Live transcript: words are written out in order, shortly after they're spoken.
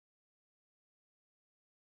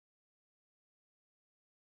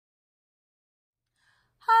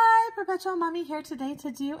Hi, Perpetual Mommy here today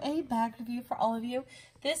to do a bag review for all of you.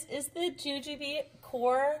 This is the JuJuBe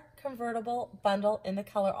Core Convertible Bundle in the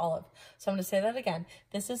color olive. So I'm going to say that again.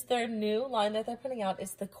 This is their new line that they're putting out.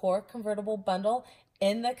 It's the Core Convertible Bundle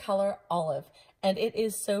in the color olive. And it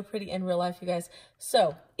is so pretty in real life, you guys.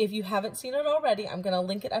 So if you haven't seen it already, I'm going to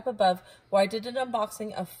link it up above where I did an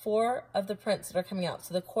unboxing of 4 of the prints that are coming out.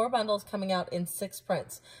 So the Core Bundle is coming out in 6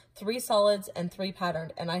 prints, 3 solids and 3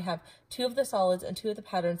 patterned. And I have 2 of the solids and 2 of the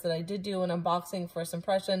patterns that I did do an unboxing, first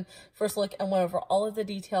impression, first look, and went over all of the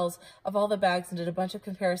details of all the bags and did a bunch of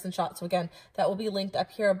comparison shots. So again, that will be linked up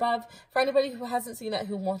here above for anybody who hasn't seen it,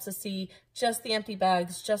 who wants to see just the empty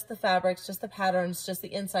bags, just the fabrics, just the patterns, just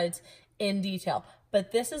the insides in detail.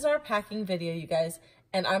 But this is our packing video, you guys,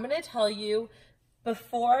 and I'm going to tell you,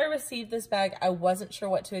 before I received this bag, I wasn't sure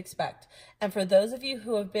what to expect. And for those of you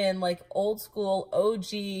who have been like old school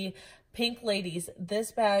OG pink ladies,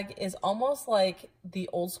 this bag is almost like the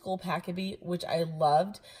old school Packabee, which I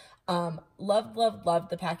loved. Loved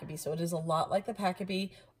the Packabee. So it is a lot like the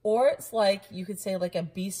Packabee, or it's like, you could say like a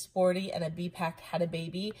Be Sporty and a Be Packed had a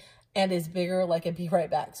baby and is bigger like a Be Right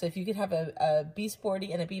Back. So if you could have a Be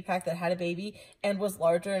Sporty and a Be Pack that had a baby and was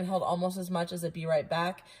larger and held almost as much as a Be Right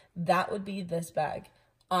Back, that would be this bag.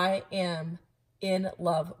 I am in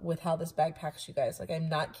love with how this bag packs, you guys. Like, I'm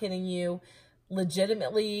not kidding you.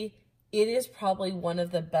 Legitimately, it is probably one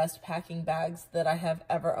of the best packing bags that I have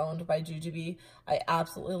ever owned by JuJuBe. I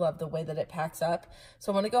absolutely love the way that it packs up.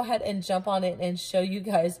 So I want to go ahead and jump on it and show you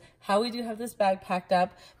guys how we do have this bag packed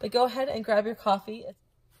up. But go ahead and grab your coffee.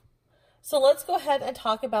 So let's go ahead and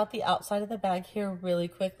talk about the outside of the bag here really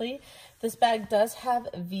quickly. This bag does have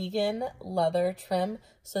vegan leather trim.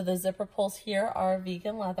 So the zipper pulls here are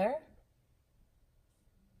vegan leather,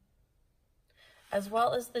 as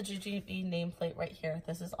well as the JuJuBe nameplate right here.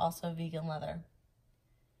 This is also vegan leather.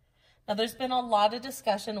 Now, there's been a lot of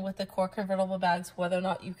discussion with the Core Convertible bags, whether or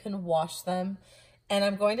not you can wash them. And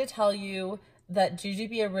I'm going to tell you that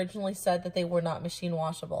JuJuBe originally said that they were not machine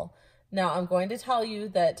washable. Now, I'm going to tell you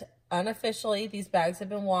that unofficially, these bags have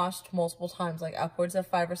been washed multiple times, like upwards of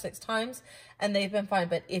 5 or 6 times, and they've been fine.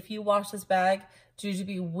 But if you wash this bag,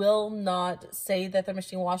 JuJuBe will not say that they're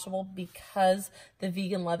machine washable because the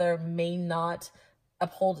vegan leather may not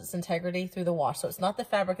uphold its integrity through the wash. So it's not the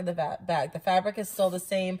fabric of the bag. The fabric is still the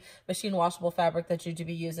same machine washable fabric that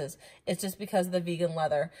JuJuBe uses. It's just because of the vegan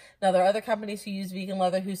leather. Now, there are other companies who use vegan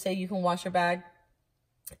leather who say you can wash your bag,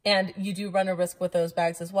 and you do run a risk with those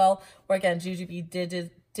bags as well, where again, JuJuBe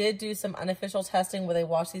did do some unofficial testing where they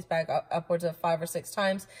washed these bags upwards of 5 or 6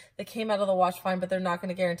 times. They came out of the wash fine, but they're not going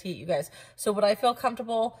to guarantee it, you guys. So would I feel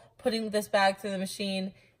comfortable putting this bag through the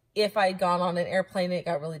machine if I had gone on an airplane and it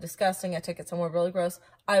got really disgusting, I took it somewhere really gross?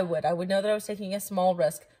 I would. I would know that I was taking a small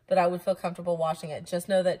risk, but I would feel comfortable washing it. Just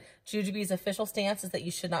know that JuJuBe's official stance is that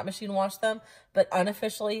you should not machine wash them, but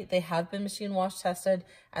unofficially, they have been machine wash tested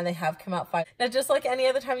and they have come out fine. Now, just like any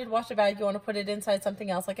other time you'd wash a bag, you want to put it inside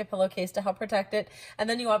something else like a pillowcase to help protect it, and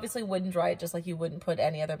then you obviously wouldn't dry it just like you wouldn't put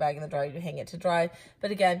any other bag in the dryer. You hang it to dry.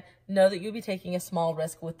 But again, know that you'll be taking a small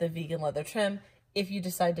risk with the vegan leather trim if you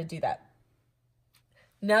decide to do that.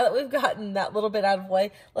 Now that we've gotten that little bit out of the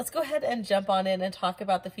way, let's go ahead and jump on in and talk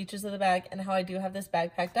about the features of the bag and how I do have this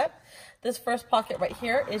bag packed up. This first pocket right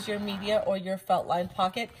here is your media or your felt lined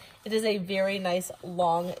pocket. It is a very nice,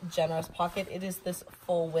 long, generous pocket. It is this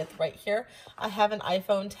full width right here. I have an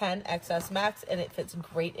iPhone 10 XS Max and it fits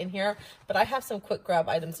great in here, but I have some quick grab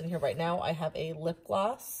items in here right now. I have a lip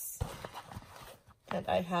gloss and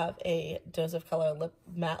I have a Dose of Color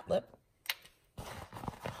matte lip,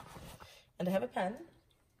 and I have a pen.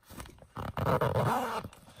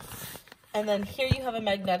 And then here you have a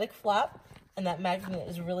magnetic flap, and that magnet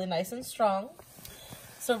is really nice and strong.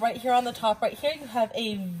 So right here on the top right here, you have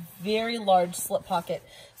a very large slip pocket.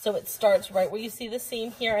 So it starts right where you see the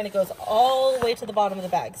seam here, and it goes all the way to the bottom of the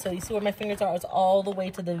bag. So you see where my fingers are, it's all the way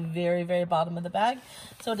to the very, very bottom of the bag.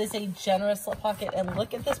 So it is a generous slip pocket, and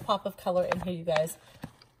look at this pop of color in here, you guys.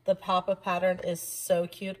 The pop of pattern is so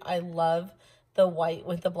cute. I love the white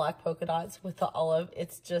with the black polka dots with the olive.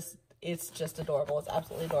 It's just adorable. It's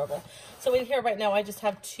absolutely adorable. So in here right now, I just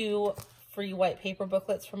have 2 free white paper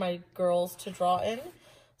booklets for my girls to draw in.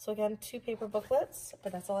 So again, 2 paper booklets,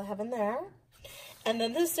 but that's all I have in there. And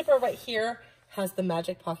then this zipper right here has the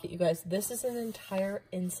magic pocket, you guys. This is an entire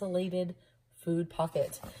insulated food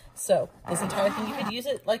pocket. So this entire thing, you could use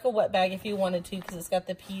it like a wet bag if you wanted to, because it's got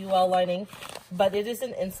the PUL lining, but it is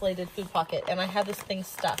an insulated food pocket. And I have this thing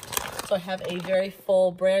stuffed. So I have a very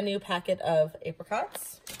full, brand new packet of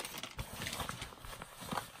apricots.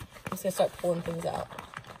 I'm just gonna start pulling things out.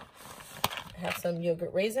 I have some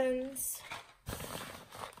yogurt raisins.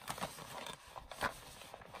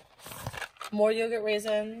 More yogurt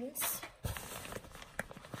raisins.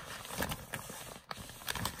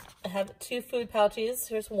 I have 2 food pouches.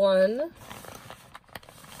 Here's 1.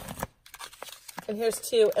 And here's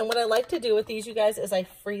 2. And what I like to do with these, you guys, is I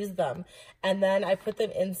freeze them. And then I put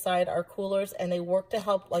them inside our coolers, and they work to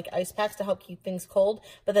help, like ice packs, to help keep things cold.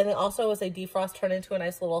 But then they also, as they defrost, turn into a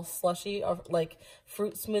nice little slushy or like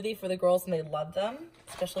fruit smoothie for the girls, and they love them,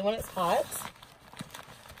 especially when it's hot.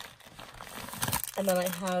 And then I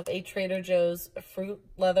have a Trader Joe's fruit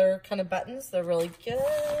leather kind of buttons. They're really good.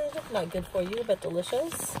 Not good for you, but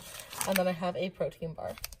delicious. And then I have a protein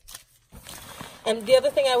bar. And the other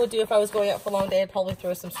thing I would do if I was going out for a long day, I'd probably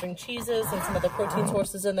throw some string cheeses and some other protein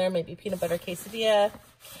sources in there, maybe peanut butter quesadilla.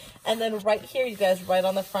 And then right here, you guys, right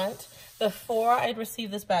on the front, before I'd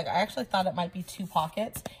received this bag, I actually thought it might be 2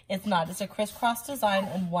 pockets. It's not. It's a crisscross design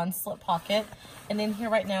and 1 slip pocket. And in here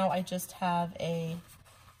right now, I just have a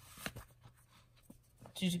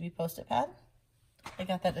JuJuBe Post-it pad. I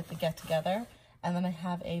got that at the get together. And then I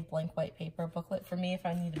have a blank white paper booklet for me if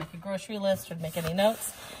I need to make a grocery list or make any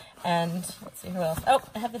notes. And let's see, who else? Oh,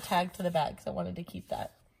 I have the tag to the bag because I wanted to keep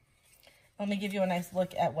that. Let me give you a nice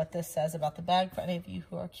look at what this says about the bag for any of you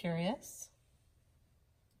who are curious.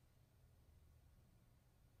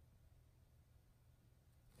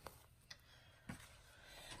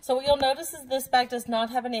 So what you'll notice is this bag does not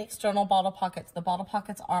have any external bottle pockets. The bottle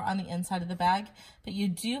pockets are on the inside of the bag, but you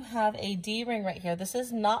do have a D-ring right here. This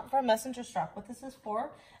is not for a messenger strap. What this is for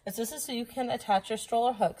is this is so you can attach your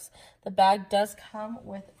stroller hooks. The bag does come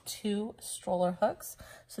with 2 stroller hooks.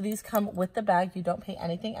 So these come with the bag. You don't pay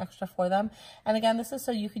anything extra for them. And again, this is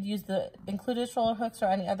so you could use the included stroller hooks or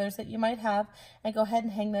any others that you might have and go ahead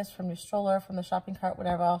and hang this from your stroller, from the shopping cart,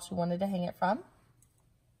 whatever else you wanted to hang it from.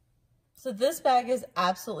 So this bag is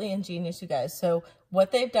absolutely ingenious, you guys. So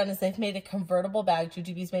what they've done is they've made a convertible bag.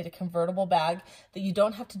 JuJuBe's made a convertible bag that you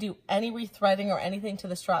don't have to do any rethreading or anything to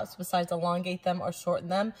the straps besides elongate them or shorten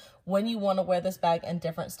them when you want to wear this bag in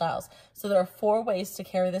different styles. So there are 4 ways to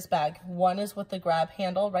carry this bag. One is with the grab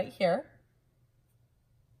handle right here.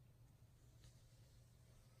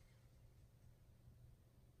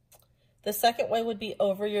 The second way would be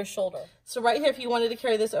over your shoulder. So right here, if you wanted to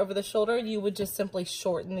carry this over the shoulder, you would just simply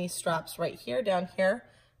shorten these straps right here, down here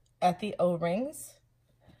at the O-rings.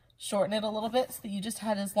 Shorten it a little bit so that you just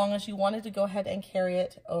had as long as you wanted to go ahead and carry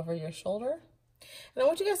it over your shoulder. And I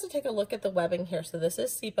want you guys to take a look at the webbing here. So this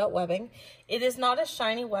is seatbelt webbing. It is not a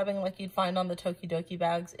shiny webbing like you'd find on the Tokidoki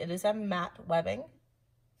bags. It is a matte webbing.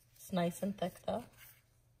 It's nice and thick though.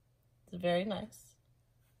 It's very nice.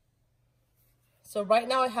 So right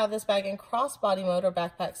now I have this bag in crossbody mode or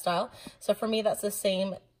backpack style. So for me, that's the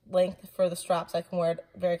same length for the straps. I can wear it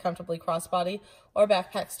very comfortably crossbody or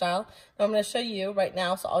backpack style. Now I'm going to show you right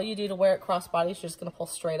now. So all you do to wear it crossbody is you're just going to pull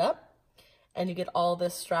straight up and you get all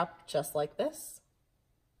this strap just like this.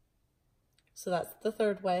 So that's the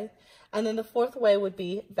 3rd way. And then the 4th way would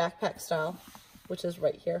be backpack style, which is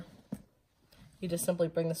right here. You just simply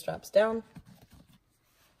bring the straps down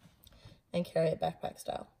and carry it backpack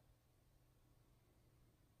style.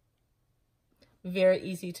 Very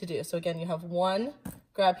easy to do. So again, you have 1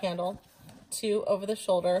 grab handle, 2 over the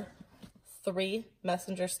shoulder, 3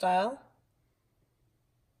 messenger style,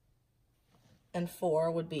 and 4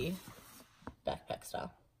 would be backpack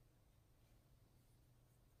style.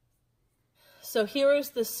 So here is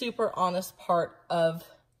the super honest part of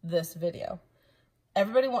this video.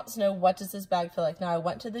 Everybody wants to know, what does this bag feel like? Now, I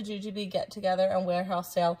went to the JuJuBe get together and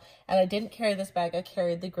warehouse sale, and I didn't carry this bag. I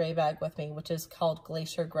carried the gray bag with me, which is called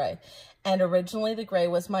Glacier Gray. And originally the gray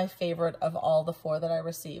was my favorite of all the 4 that I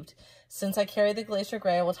received. Since I carry the Glacier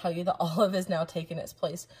Gray, I will tell you that olive has now taken its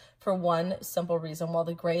place for one simple reason. While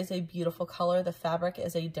the gray is a beautiful color, the fabric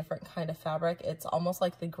is a different kind of fabric. It's almost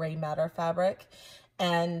like the gray matter fabric.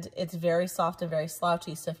 And it's very soft and very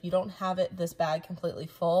slouchy. So if you don't have this bag completely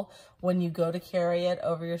full, when you go to carry it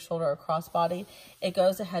over your shoulder or crossbody, it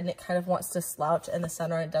goes ahead and it kind of wants to slouch in the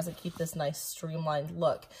center and it doesn't keep this nice streamlined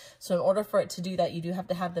look. So in order for it to do that, you do have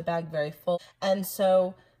to have the bag very full. And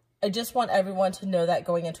so I just want everyone to know that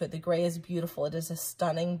going into it. The gray is beautiful. It is a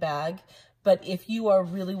stunning bag. But if you are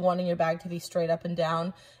really wanting your bag to be straight up and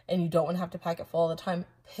down and you don't want to have to pack it full all the time,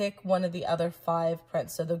 pick one of the other 5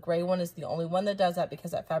 prints. So the gray one is the only one that does that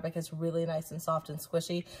because that fabric is really nice and soft and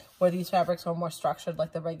squishy, where these fabrics are more structured,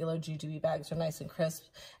 like the regular JuJuBe bags are nice and crisp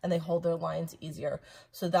and they hold their lines easier.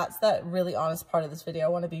 So that's that really honest part of this video. I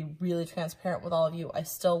want to be really transparent with all of you. I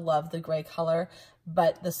still love the gray color,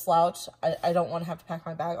 but the slouch, I don't want to have to pack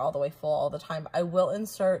my bag all the way full all the time. I will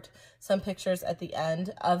insert some pictures at the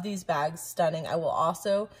end of these bags. Stunning. I will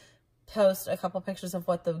also post a couple pictures of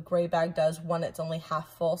what the gray bag does when it's only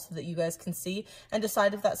half full so that you guys can see and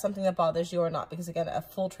decide if that's something that bothers you or not, because again, a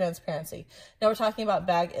full transparency. Now we're talking about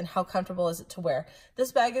bag and how comfortable is it to wear.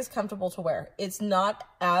 This bag is comfortable to wear. It's not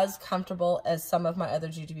as comfortable as some of my other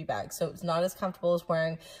JuJuBe bags. So it's not as comfortable as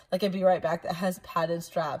wearing like a Be Right bag that has padded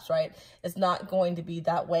straps, right? It's not going to be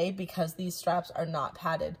that way because these straps are not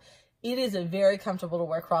padded. It is very comfortable to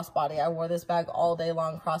wear crossbody. I wore this bag all day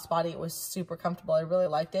long crossbody. It was super comfortable. I really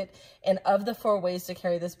liked it. And of the 4 ways to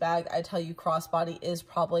carry this bag, I tell you crossbody is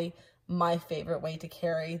probably my favorite way to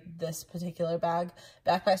carry this particular bag.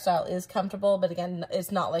 Backpack style is comfortable, but again,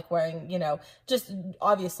 it's not like wearing, you know, just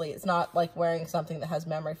obviously it's not like wearing something that has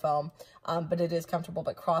memory foam, but it is comfortable.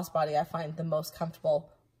 But crossbody I find the most comfortable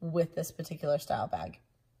with this particular style bag.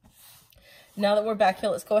 Now that we're back here,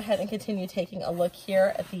 let's go ahead and continue taking a look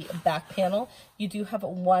here at the back panel. You do have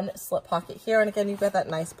 1 slip pocket here. And again, you've got that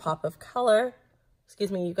nice pop of color.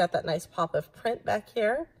 Excuse me, you've got that nice pop of print back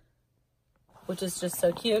here, which is just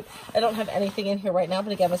so cute. I don't have anything in here right now,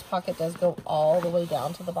 but again, this pocket does go all the way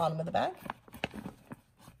down to the bottom of the bag.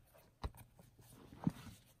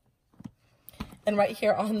 And right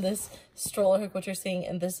here on this stroller hook, what you're seeing,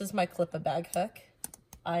 and this is my clip-a-bag hook.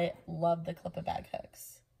 I love the clip-a-bag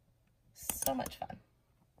hooks. So much fun.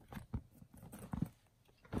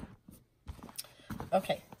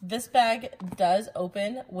 Okay, this bag does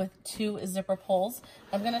open with 2 zipper pulls.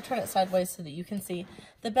 I'm going to turn it sideways so that you can see.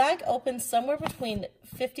 The bag opens somewhere between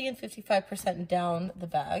 50 and 55% down the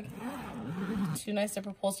bag. 2 nice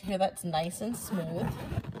zipper pulls here. That's nice and smooth.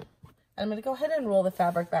 I'm going to go ahead and roll the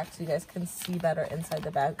fabric back so you guys can see better inside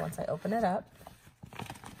the bag once I open it up.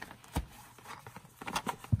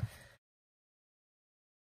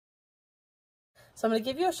 So I'm going to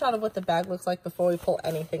give you a shot of what the bag looks like before we pull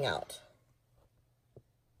anything out.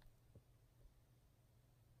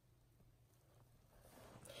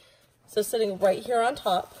 So sitting right here on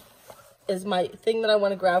top is my thing that I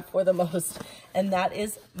want to grab for the most, and that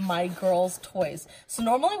is my girls' toys. So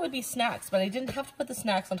normally it would be snacks, but I didn't have to put the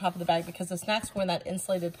snacks on top of the bag because the snacks were in that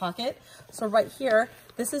insulated pocket. So right here,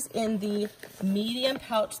 this is in the medium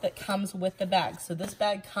pouch that comes with the bag. So this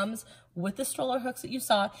bag comes with the stroller hooks that you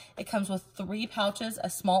saw. It comes with 3 pouches, a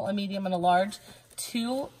small, a medium, and a large,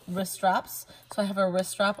 2 wrist straps. So I have a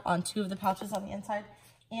wrist strap on 2 of the pouches on the inside,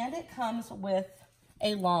 and it comes with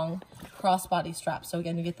a long crossbody strap. So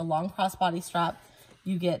again, you get the long crossbody strap,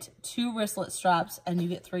 you get 2 wristlet straps, and you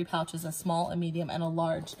get 3 pouches, a small, a medium, and a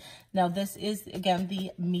large. Now this is, again,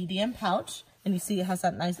 the medium pouch, and you see it has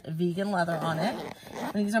that nice vegan leather on it.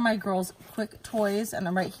 And these are my girls' quick toys,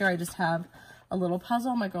 and right here I just have a little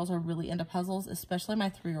puzzle. My girls are really into puzzles, especially my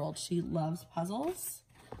 3-year-old. She loves puzzles.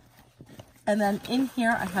 And then in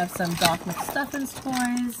here I have some Doc McStuffins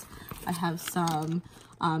toys. I have some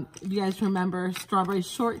if you guys remember strawberry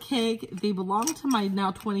shortcake, they belong to my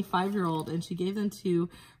now 25-year-old, and she gave them to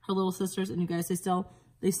her little sisters. And you guys, they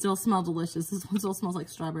still smell delicious. This one still smells like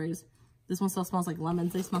strawberries. This one still smells like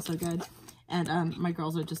lemons. They smell so good. And my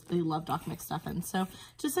girls are just, they love Doc McStuffins. So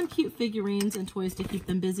just some cute figurines and toys to keep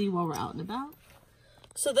them busy while we're out and about.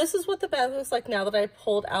 So this is what the bag looks like now that I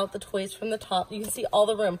pulled out the toys from the top. You can see all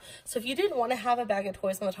the room. So if you didn't want to have a bag of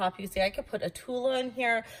toys on the top, you see I could put a Tula in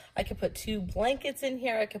here. I could put 2 blankets in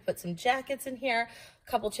here. I could put some jackets in here,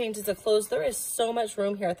 a couple changes of clothes. There is so much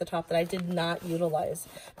room here at the top that I did not utilize.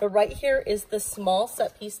 But right here is the small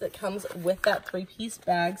set piece that comes with that 3-piece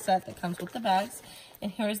bag set that comes with the bags. And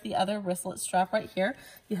here's the other wristlet strap right here.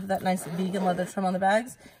 You have that nice vegan leather trim on the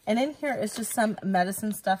bags. And in here is just some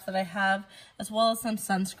medicine stuff that I have, as well as some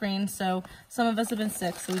sunscreen. So some of us have been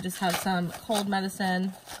sick, so we just have some cold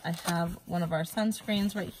medicine. I have one of our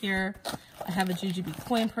sunscreens right here. I have a JuJuBe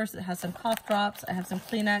coin purse that has some cough drops. I have some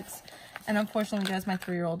Kleenex. And unfortunately, guys, my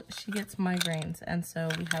 3-year-old, she gets migraines. And so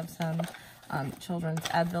we have some children's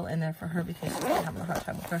Advil in there for her because she's been having a hard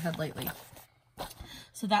time with her head lately.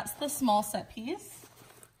 So that's the small set piece.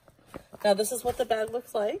 Now this is what the bag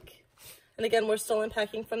looks like. And again, we're still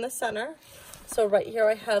unpacking from the center. So right here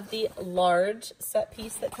I have the large set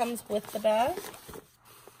piece that comes with the bag.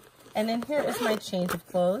 And in here is my change of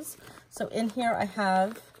clothes. So in here I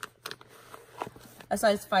have a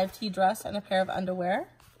size 5T dress and a pair of underwear.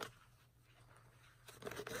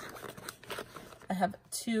 I have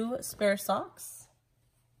 2 spare socks.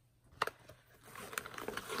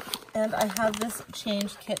 And I have this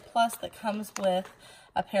change kit plus that comes with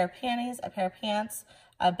a pair of panties, a pair of pants,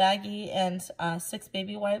 a baggie, and 6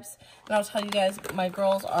 baby wipes. And I'll tell you guys, my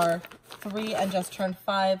girls are 3 and just turned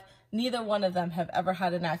 5. Neither one of them have ever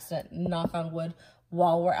had an accident, knock on wood,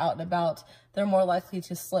 while we're out and about. They're more likely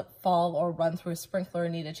to slip, fall, or run through a sprinkler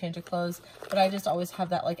and need a change of clothes. But I just always have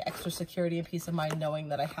that like extra security and peace of mind knowing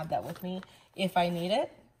that I have that with me if I need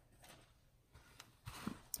it.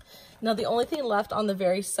 Now the only thing left on the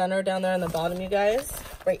very center down there on the bottom, you guys,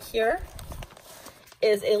 right here,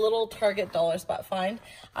 is a little Target dollar spot find.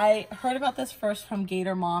 I heard about this first from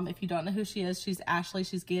Gator Mom. If you don't know who she is, she's Ashley.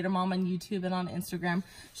 She's Gator Mom on YouTube and on Instagram.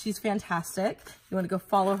 She's fantastic. You want to go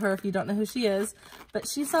follow her if you don't know who she is. But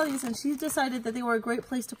she saw these and she decided that they were a great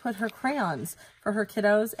place to put her crayons for her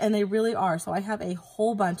kiddos, and they really are. So I have a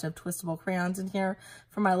whole bunch of twistable crayons in here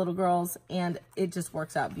for my little girls, and it just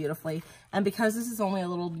works out beautifully. And because this is only a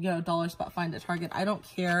little, you know, dollar spot find at Target, I don't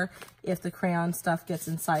care if the crayon stuff gets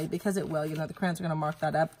inside, because it will. You know, the crayons are going to mark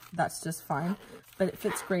that up. That's just fine. But it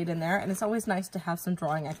fits great in there, and it's always nice to have some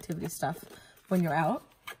drawing activity stuff when you're out.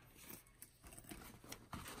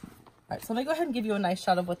 All right, so let me go ahead and give you a nice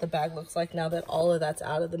shot of what the bag looks like now that all of that's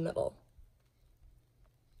out of the middle.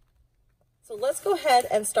 So let's go ahead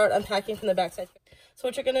and start unpacking from the back side. So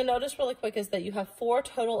what you're going to notice really quick is that you have 4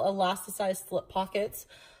 total elasticized slip pockets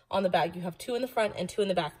on the bag. You have 2 in the front and 2 in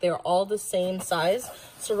the back. They're all the same size.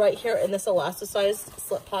 So right here in this elasticized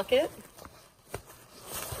slip pocket,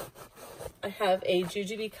 I have a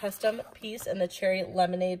JuJuBe custom piece in the cherry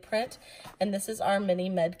lemonade print, and this is our mini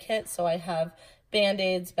med kit. So I have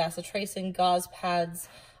Band-Aids, bacitracin, gauze pads,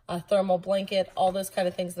 a thermal blanket, all those kind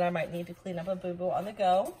of things that I might need to clean up a boo-boo on the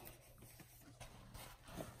go.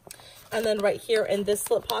 And then right here in this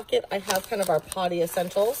slip pocket, I have kind of our potty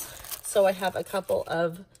essentials. So I have a couple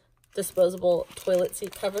of disposable toilet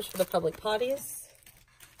seat covers for the public potties.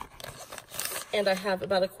 And I have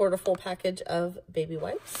about a quarter full package of baby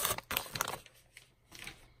wipes.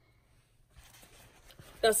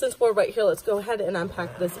 Now, since we're right here, let's go ahead and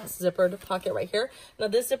unpack this zippered pocket right here. Now,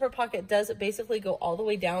 this zipper pocket does basically go all the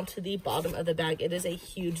way down to the bottom of the bag. It is a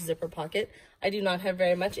huge zipper pocket. I do not have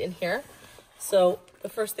very much in here. So the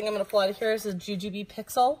first thing I'm going to pull out of here is a JuJuBe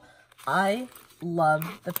Pixel. I love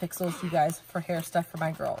the Pixels, you guys, for hair stuff for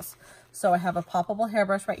my girls. So I have a poppable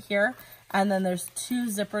hairbrush right here, and then there's 2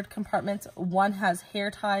 zippered compartments. One has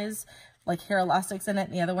hair ties, like hair elastics in it,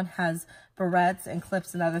 and the other one has barrettes and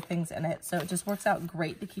clips and other things in it. So it just works out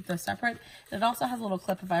great to keep those separate. And it also has a little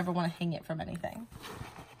clip if I ever want to hang it from anything.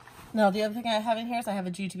 Now, the other thing I have in here is I have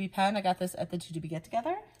a JuJuBe pen. I got this at the JuJuBe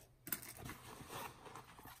get-together.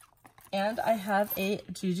 And I have a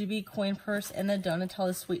JuJuBe coin purse in the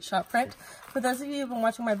Donatella Sweet Shop print. For those of you who've been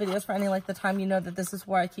watching my videos for any length of time, you know that this is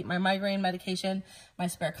where I keep my migraine medication, my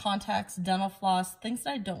spare contacts, dental floss, things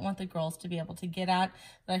that I don't want the girls to be able to get at,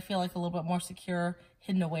 that I feel like a little bit more secure,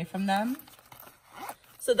 hidden away from them.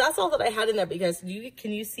 So that's all that I had in there, because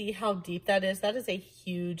can you see how deep that is? That is a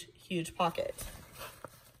huge, huge pocket.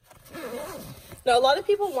 Now, a lot of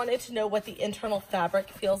people wanted to know what the internal fabric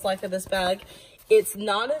feels like of this bag. It's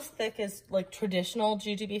not as thick as like traditional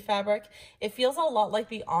JuJuBe fabric. It feels a lot like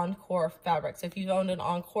the Encore fabric. So if you've owned an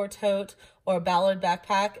Encore tote or a Ballard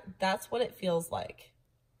backpack, that's what it feels like.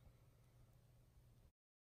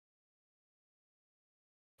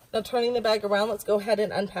 Now, turning the bag around, let's go ahead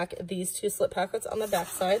and unpack these 2 slip pockets on the back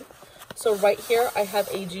side. So right here, I have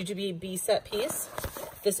a JuJuBe B set piece.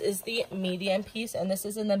 This is the medium piece, and this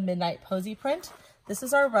is in the Midnight Posy print. This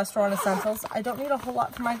is our restaurant essentials. I don't need a whole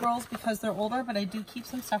lot for my girls because they're older, but I do keep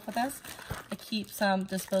some stuff with this. I keep some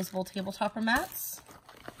disposable table topper mats.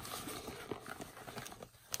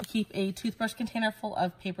 I keep a toothbrush container full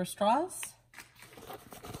of paper straws.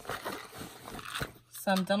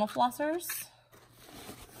 Some dental flossers.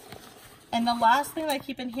 And the last thing that I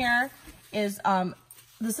keep in here is,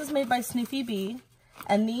 this is made by Snoopy Bee,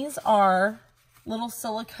 and these are little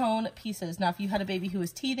silicone pieces. Now, if you had a baby who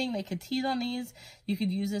was teething, they could teeth on these. You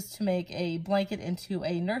could use this to make a blanket into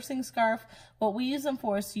a nursing scarf. What we use them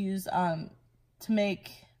for is to use to make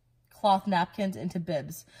cloth napkins into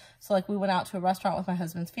bibs. So like we went out to a restaurant with my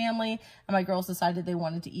husband's family, and my girls decided they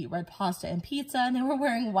wanted to eat red pasta and pizza, and they were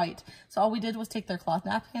wearing white. So all we did was take their cloth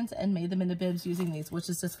napkins and made them into bibs using these, which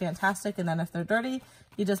is just fantastic. And then if they're dirty,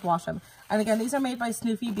 you just wash them. And again, these are made by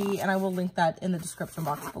Snoopy Bee, and I will link that in the description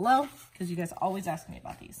box below, because you guys always ask me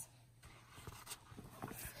about these.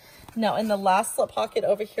 Now, in the last slip pocket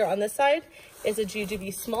over here on this side is a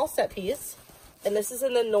JuJuBe small set piece. And this is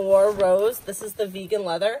in the Noir Rose. This is the vegan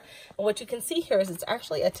leather. And what you can see here is it's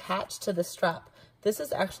actually attached to the strap. This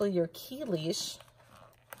is actually your key leash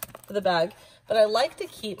for the bag. But I like to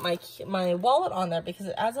keep my wallet on there because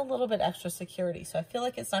it adds a little bit extra security. So I feel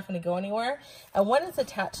like it's not going to go anywhere. And when it's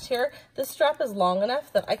attached here, this strap is long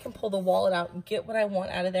enough that I can pull the wallet out and get what I want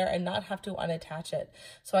out of there and not have to unattach it.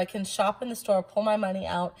 So I can shop in the store, pull my money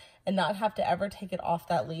out, and not have to ever take it off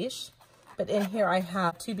that leash. But in here I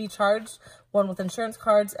have 2 Be Charged, one with insurance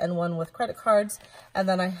cards and one with credit cards. And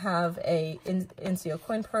then I have a NCO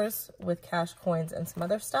coin purse with cash, coins, and some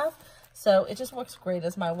other stuff. So it just works great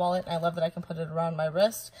as my wallet. I love that I can put it around my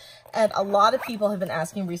wrist. And a lot of people have been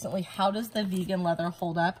asking recently, how does the vegan leather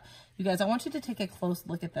hold up? You guys, I want you to take a close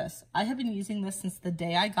look at this. I have been using this since the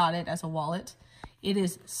day I got it as a wallet. It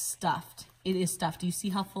is stuffed. It is stuffed. Do you see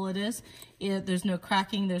how full it is? There's no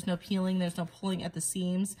cracking, there's no peeling, there's no pulling at the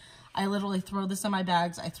seams. I literally throw this in my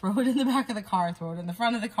bags. I throw it in the back of the car, I throw it in the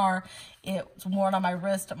front of the car. It's worn on my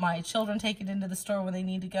wrist. My children take it into the store when they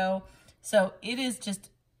need to go. So it is just,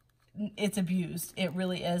 it's abused. It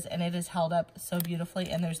really is. And it is held up so beautifully.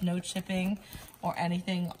 And there's no chipping or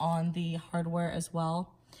anything on the hardware as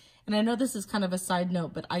well. And I know this is kind of a side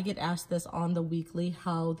note, but I get asked this on the weekly,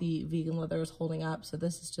 how the vegan leather is holding up. So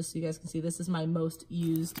this is just so you guys can see, this is my most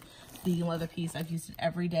used vegan leather piece. I've used it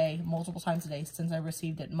every day, multiple times a day since I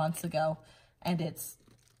received it months ago. And it's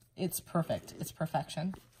perfect. It's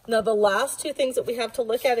perfection. Now, the last 2 things that we have to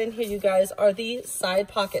look at in here, you guys, are the side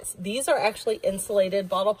pockets. These are actually insulated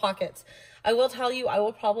bottle pockets. I will tell you, I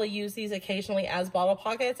will probably use these occasionally as bottle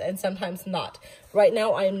pockets and sometimes not. Right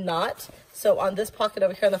now, I am not. So on this pocket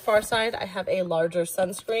over here on the far side, I have a larger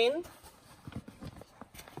sunscreen.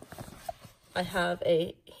 I have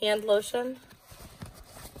a hand lotion.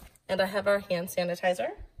 And I have our hand sanitizer.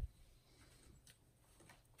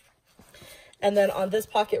 And then on this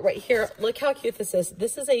pocket right here, look how cute this is.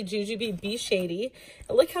 This is a JuJuBe Be Shady.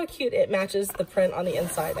 And look how cute it matches the print on the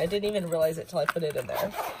inside. I didn't even realize it till I put it in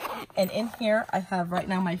there. And in here, I have right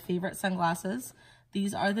now my favorite sunglasses.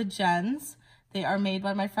 These are the Gens. They are made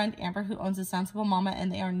by my friend Amber, who owns a Sensible Mama,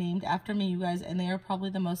 and they are named after me, you guys. And they are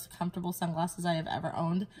probably the most comfortable sunglasses I have ever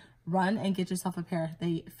owned. Run and get yourself a pair.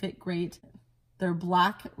 They fit great. They're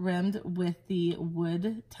black rimmed with the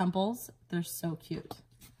wood temples. They're so cute.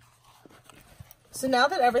 So now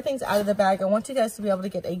that everything's out of the bag, I want you guys to be able to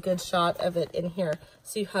get a good shot of it in here.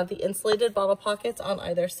 So you have the insulated bottle pockets on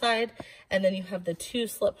either side, and then you have the 2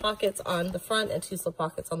 slip pockets on the front and 2 slip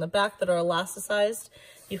pockets on the back that are elasticized.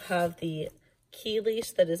 You have the key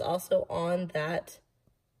leash that is also on that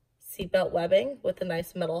seatbelt webbing with the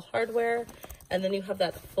nice metal hardware, and then you have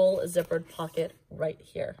that full zippered pocket right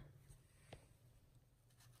here.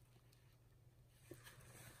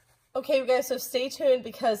 Okay, you guys, so stay tuned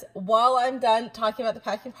because while I'm done talking about the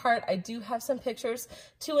packing part, I do have some pictures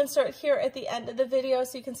to insert here at the end of the video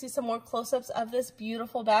so you can see some more close-ups of this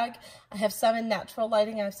beautiful bag. I have some in natural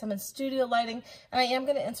lighting, I have some in studio lighting, and I am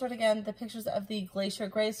going to insert again the pictures of the Glacier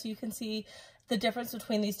Gray so you can see the difference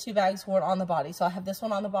between these 2 bags worn on the body. So I have this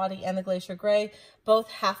one on the body and the Glacier Gray, both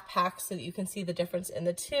half packs so that you can see the difference in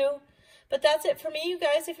the 2. But that's it for me, you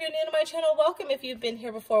guys. If you're new to my channel, welcome. If you've been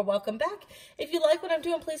here before, welcome back. If you like what I'm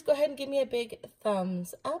doing, please go ahead and give me a big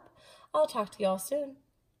thumbs up. I'll talk to y'all soon.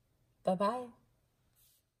 Bye-bye.